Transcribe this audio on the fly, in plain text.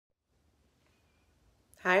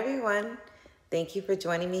Hi everyone, thank you for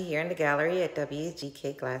joining me here in the gallery at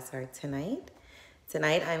WGK Glass Art tonight.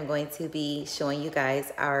 Tonight I'm going to be showing you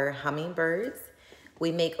guys our hummingbirds.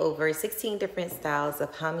 We make over 16 different styles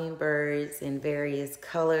of hummingbirds in various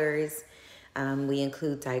colors. We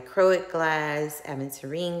include dichroic glass,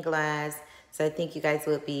 aventurine glass, so I think you guys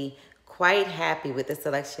will be quite happy with the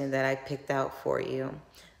selection that I picked out for you.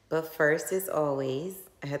 But first, as always,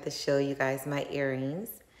 I have to show you guys my earrings.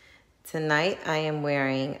 Tonight I am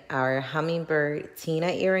wearing our hummingbird Tina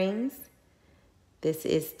earrings. This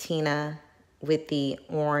is Tina with the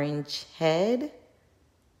orange head,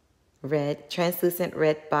 translucent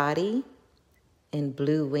red body, and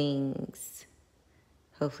blue wings.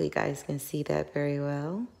 Hopefully you guys can see that very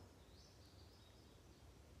well.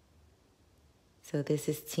 So this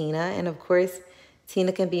is Tina, and of course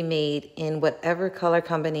Tina can be made in whatever color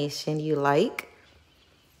combination you like.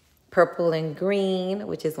 Purple and green,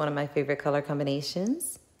 which is one of my favorite color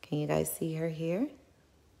combinations. Can you guys see her here?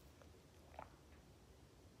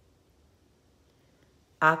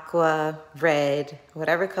 Aqua, red,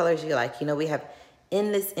 whatever colors you like. You know, we have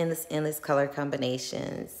endless color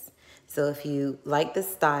combinations. So if you like the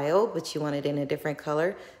style, but you want it in a different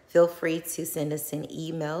color, feel free to send us an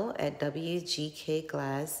email at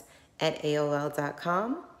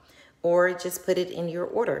wgkglass@aol.com, or just put it in your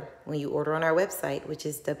order when you order on our website, which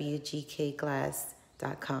is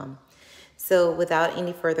wgkglass.com. So without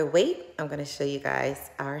any further wait, I'm going to show you guys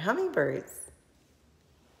our hummingbirds.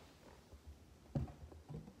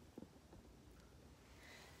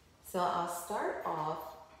 So I'll start off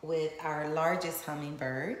with our largest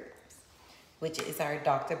hummingbird, which is our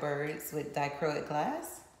Dr. Birds with dichroic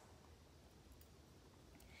glass.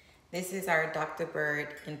 This is our Dr.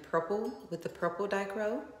 Bird in purple with the purple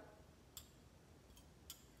dichro.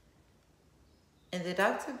 And the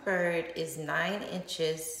Dr. Bird is 9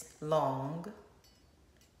 inches long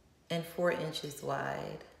and 4 inches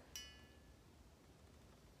wide.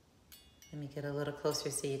 Let me get a little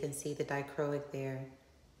closer so you can see the dichroic there.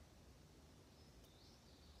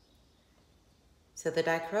 So the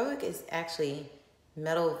dichroic is actually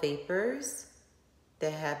metal vapors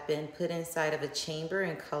that have been put inside of a chamber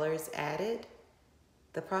and colors added.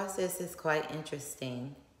 The process is quite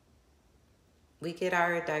interesting. We get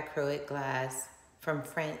our dichroic glass from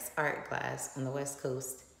France Art Glass on the West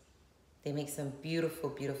Coast. They make some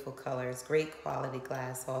beautiful colors, great quality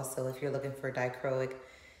glass also if you're looking for dichroic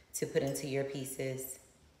to put into your pieces.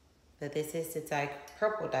 But this is the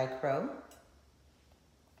purple dichro.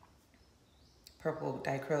 Purple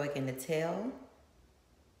dichroic in the tail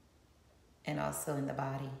and also in the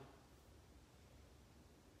body.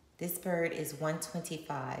 This bird is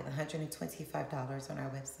 $125 on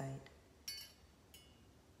our website.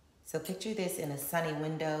 So picture this in a sunny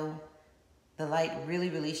window. The light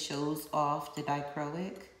really shows off the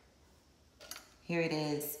dichroic. Here it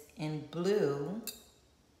is in blue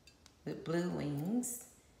with blue wings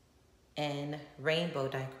and rainbow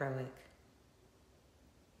dichroic.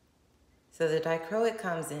 So the dichroic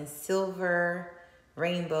comes in silver,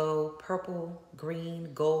 rainbow, purple,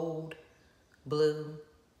 green, gold, blue.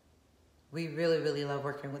 We really love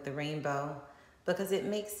working with the rainbow because it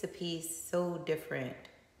makes the piece so different.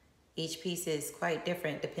 Each piece is quite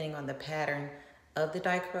different depending on the pattern of the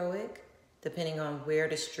dichroic, depending on where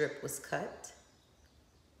the strip was cut.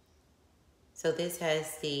 So this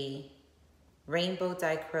has the rainbow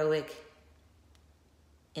dichroic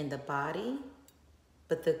in the body,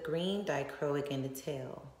 but the green dichroic in the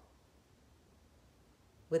tail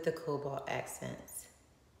with the cobalt accents.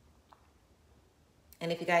 And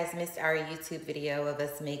if you guys missed our YouTube video of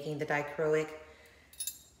us making the dichroic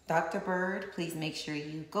Dr. Bird, please make sure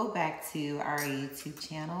you go back to our YouTube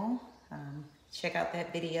channel. Check out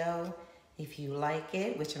that video if you like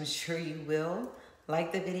it, which I'm sure you will.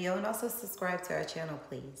 Like the video and also subscribe to our channel,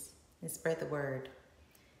 please, and spread the word.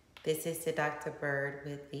 This is the Dr. Bird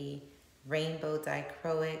with the rainbow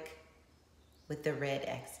dichroic with the red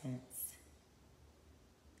accents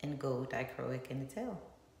and gold dichroic in the tail.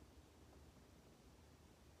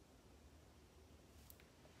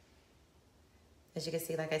 As you can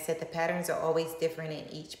see, like I said, the patterns are always different in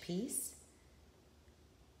each piece.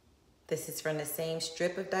 This is from the same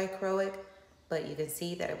strip of dichroic, but you can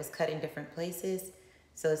see that it was cut in different places.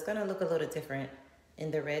 So it's gonna look a little different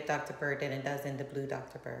in the red Dr. Bird than it does in the blue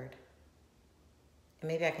Dr. Bird. And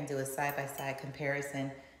maybe I can do a side-by-side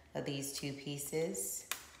comparison of these two pieces,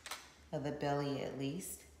 of the belly at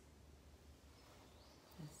least.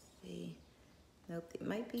 Let's see. Nope, it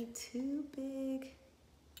might be too big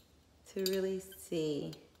to really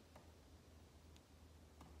see.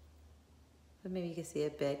 But maybe you can see a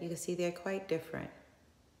bit. You can see they're quite different.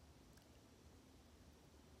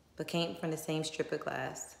 but came from the same strip of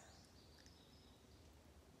glass.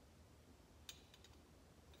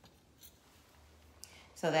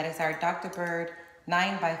 So that is our Dr. Bird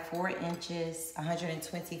 9 by 4 inches,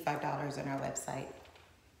 $125 on our website.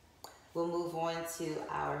 We'll move on to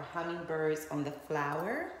our hummingbirds on the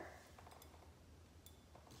flower.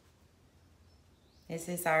 This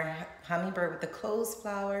is our hummingbird with the closed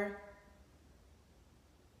flower.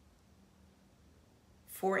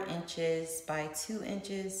 4 inches by 2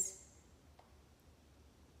 inches.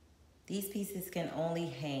 These pieces can only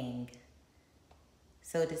hang.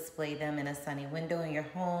 So display them in a sunny window in your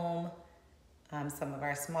home. Some of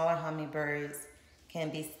our smaller hummingbirds can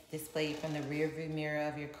be displayed from the rear view mirror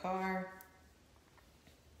of your car.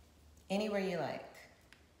 Anywhere you like.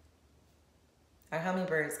 Our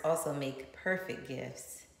hummingbirds also make perfect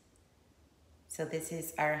gifts. So this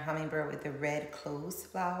is our hummingbird with the red closed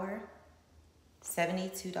flower.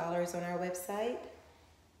 $72 on our website.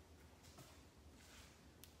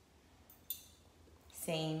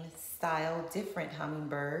 Same style, different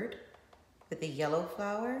hummingbird with the yellow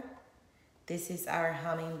flower. This is our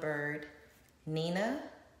hummingbird Nina.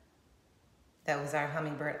 That was our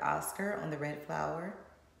hummingbird Oscar on the red flower.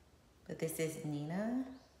 But this is Nina.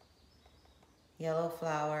 Yellow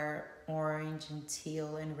flower, orange and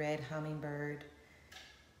teal and red hummingbird.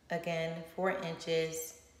 Again, 4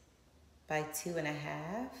 inches by 2.5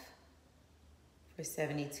 for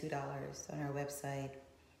 $72 on our website.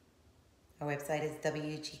 Our website is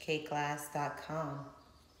wgkglass.com.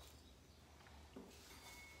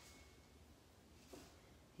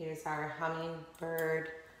 Here's our hummingbird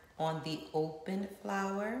on the open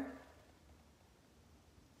flower.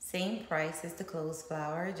 Same price as the closed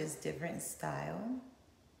flower, just different style.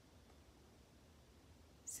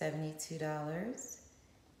 $72.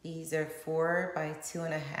 These are 4 by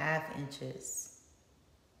 2.5 inches.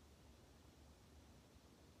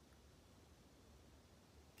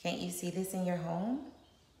 Can't you see this in your home?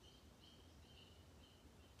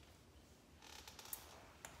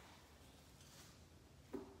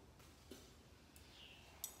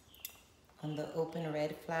 On the open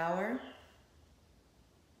red flower.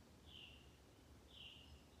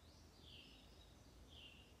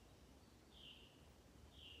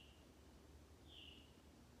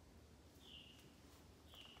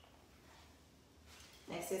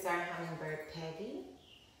 Next is our hummingbird Peggy.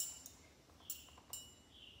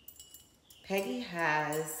 Peggy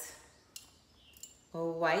has a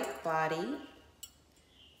white body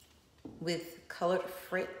with colored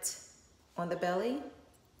frit on the belly.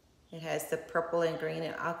 It has the purple and green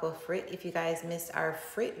and aqua frit. If you guys missed our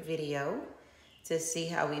frit video to see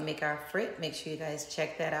how we make our frit, make sure you guys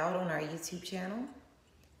check that out on our YouTube channel.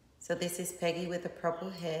 So this is Peggy with a purple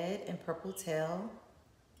head and purple tail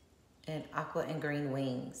and aqua and green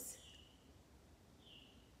wings.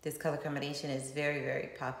 This color combination is very, very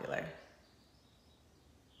popular.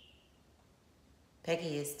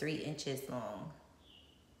 Peggy is 3 inches long.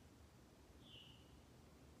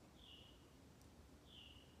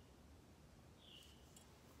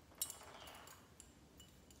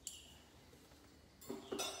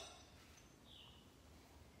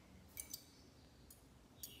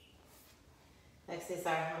 Next is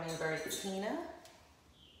our hummingbird Tina.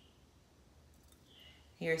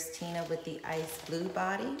 Here's Tina with the ice blue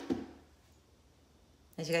body.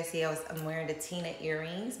 As you guys see, I'm wearing the Tina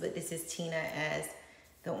earrings, but this is Tina as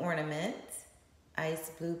the ornament.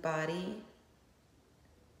 Ice blue body,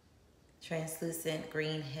 translucent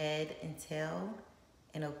green head and tail,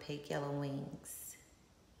 and opaque yellow wings.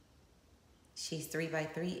 She's 3 by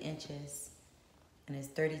 3 inches and is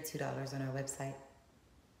 $32 on our website.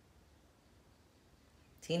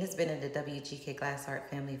 Tina's been in the WGK Glass Art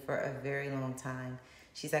family for a very long time.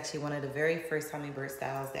 She's actually one of the very first hummingbird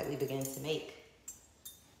styles that we began to make.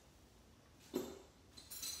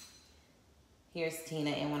 Here's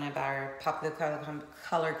Tina in one of our popular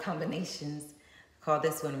color combinations. I call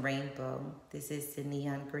this one Rainbow. This is the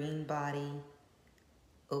neon green body,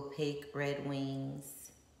 opaque red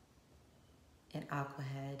wings, and aqua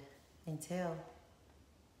head and tail.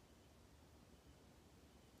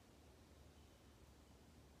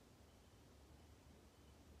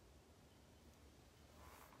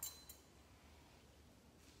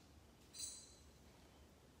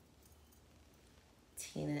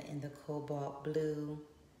 Tina in the cobalt blue,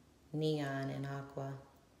 neon, and aqua.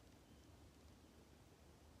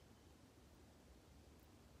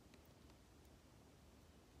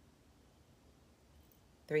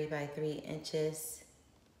 Three by 3 inches,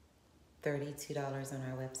 $32 on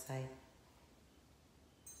our website.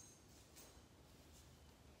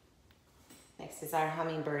 Next is our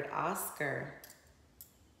hummingbird Oscar.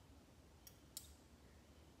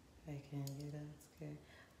 I can get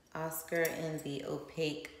Oscar. Oscar in the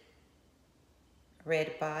opaque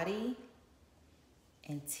red body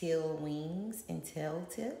and teal wings and tail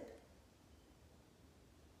tip.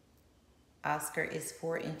 Oscar is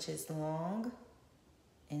 4 inches long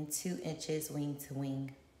and 2 inches wing to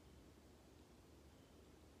wing.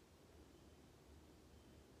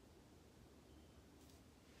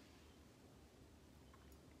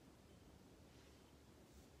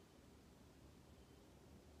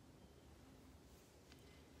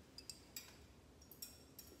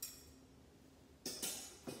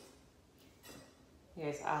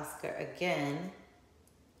 Here's Oscar again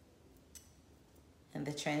in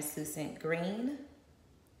the translucent green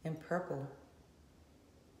and purple.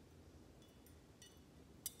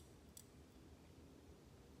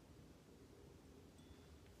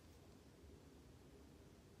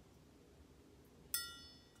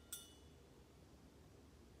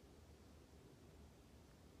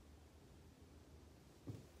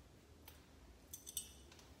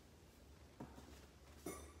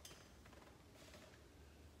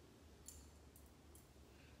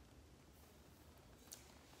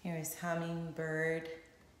 Here is Hummingbird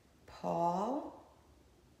Paul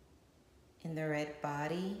in the red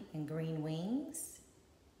body and green wings.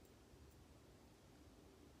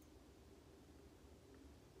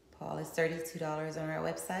 Paul is $32 on our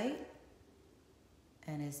website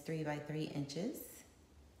and is 3 by 3 inches.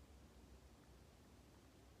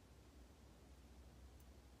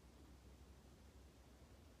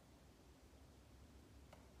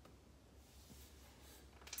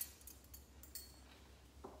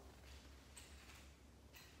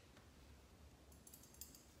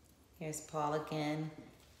 Here's Paul again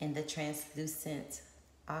in the translucent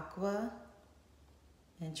aqua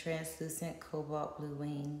and translucent cobalt blue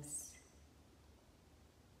wings.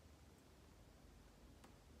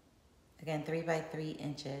 Again, 3 by 3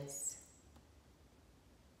 inches.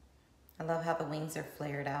 I love how the wings are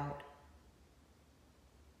flared out.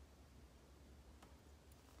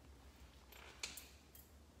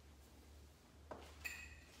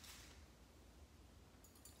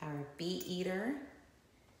 Our bee eater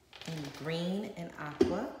in green and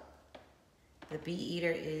aqua. The bee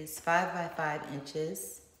eater is 5 by 5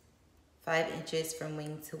 inches, 5 inches from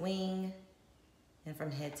wing to wing, and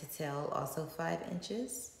from head to tail, also 5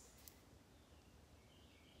 inches.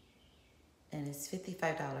 And it's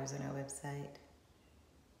 $55 on our website.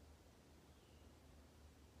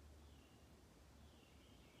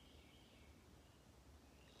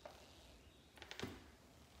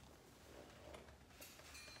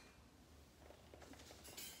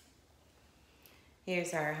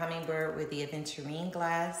 Here's our hummingbird with the aventurine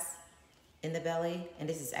glass in the belly. And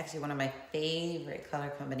this is actually one of my favorite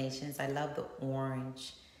color combinations. I love the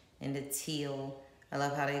orange and the teal. I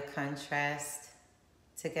love how they contrast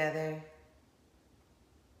together.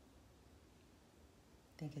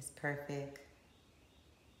 I think it's perfect.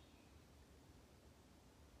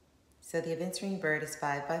 So the aventurine bird is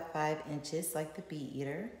 5 by 5 inches like the bee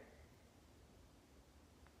eater.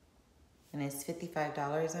 And it's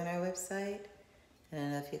 $55 on our website. I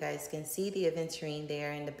don't know if you guys can see the aventurine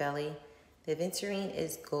there in the belly. The aventurine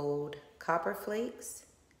is gold copper flakes.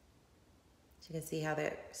 You can see how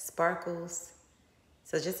that sparkles.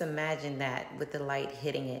 So just imagine that with the light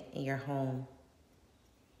hitting it in your home,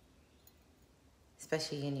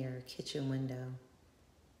 especially in your kitchen window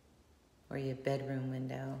or your bedroom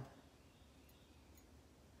window.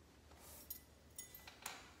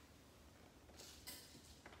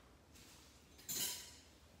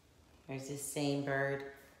 There's this same bird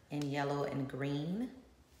in yellow and green.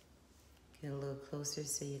 Get a little closer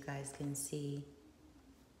so you guys can see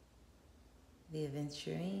the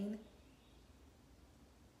aventurine.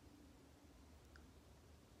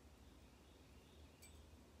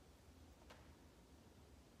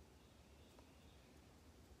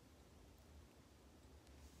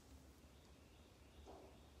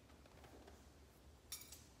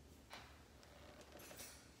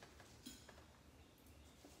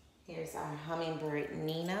 Here's our hummingbird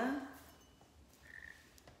Nina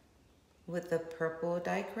with the purple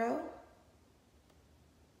dichro.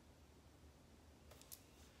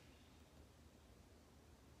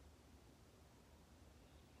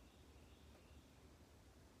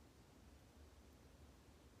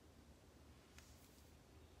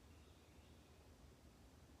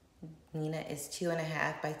 Nina is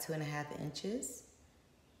 2.5 by 2.5 inches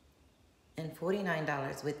and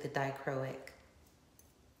 $49 with the dichroic.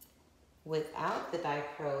 Without the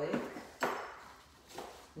dichroic,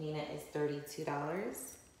 Nina is $32.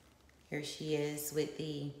 Here she is with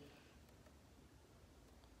the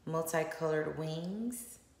multicolored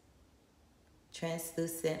wings,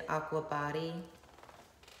 translucent aqua body,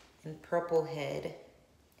 and purple head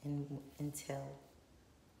and tail.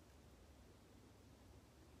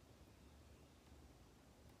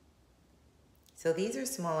 So these are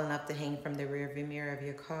small enough to hang from the rear view mirror of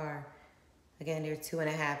your car. Again, they're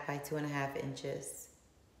 2.5 by 2.5 inches.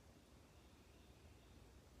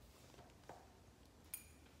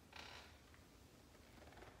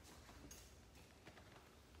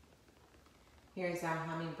 Here's our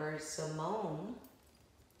Hummingbird Simone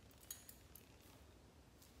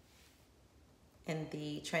and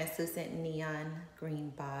the translucent neon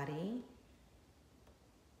green body,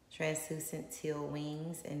 translucent teal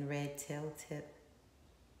wings and red tail tip.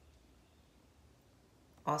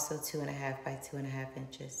 Also 2.5 by 2.5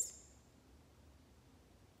 inches.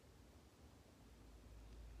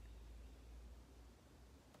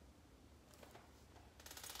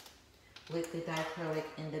 With the diacrylic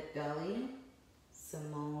in the belly,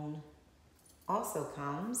 Simone also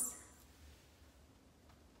comes.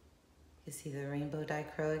 You see the rainbow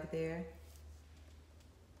diacrylic there?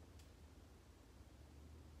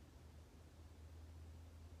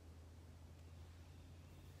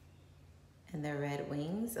 And the red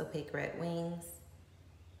wings, opaque red wings,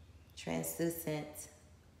 translucent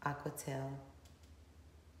aqua tail.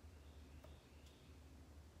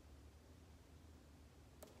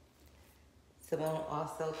 Simone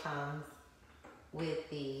also comes with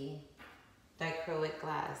the diacrylic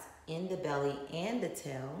glass in the belly and the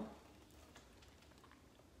tail.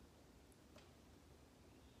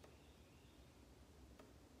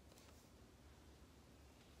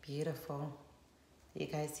 Beautiful. You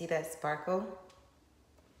guys see that sparkle?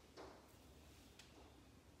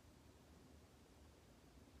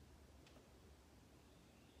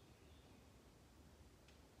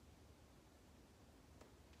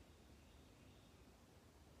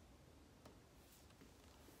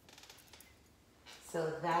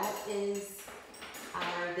 So that is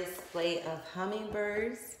our display of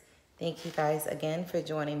hummingbirds. Thank you guys again for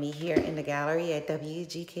joining me here in the gallery at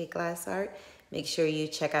WGK Glass Art. Make sure you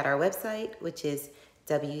check out our website, which is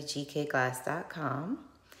wgkglass.com.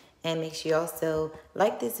 And make sure you also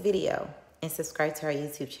like this video and subscribe to our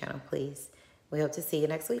YouTube channel, please. We hope to see you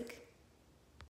next week.